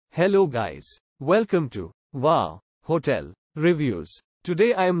Hello guys. Welcome to Wow Hotel Reviews.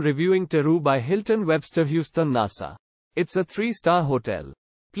 Today I am reviewing Teru by Hilton Webster Houston NASA. It's a 3-star hotel.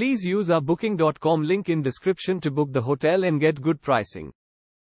 Please use our booking.com link in description to book the hotel and get good pricing.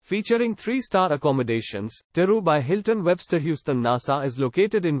 Featuring 3-star accommodations, Teru by Hilton Webster Houston NASA is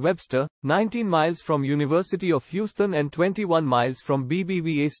located in Webster, 19 miles from University of Houston and 21 miles from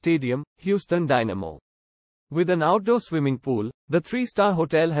BBVA Stadium, Houston Dynamo. With an outdoor swimming pool, the 3-star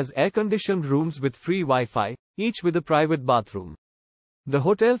hotel has air-conditioned rooms with free Wi-Fi, each with a private bathroom. The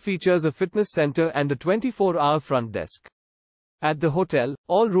hotel features a fitness center and a 24-hour front desk. At the hotel,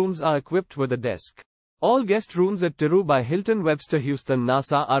 all rooms are equipped with a desk. All guest rooms at Teru by Hilton Webster Houston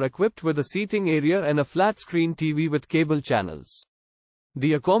NASA are equipped with a seating area and a flat-screen TV with cable channels.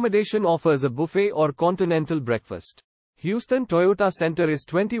 The accommodation offers a buffet or continental breakfast. Houston Toyota Center is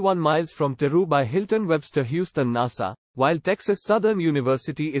 21 miles from Teru by Hilton Webster Houston NASA, while Texas Southern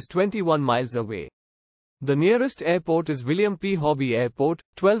University is 21 miles away. The nearest airport is William P. Hobby Airport,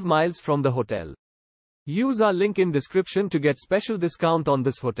 12 miles from the hotel. Use our link in description to get special discount on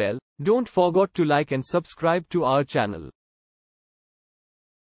this hotel. Don't forget to like and subscribe to our channel.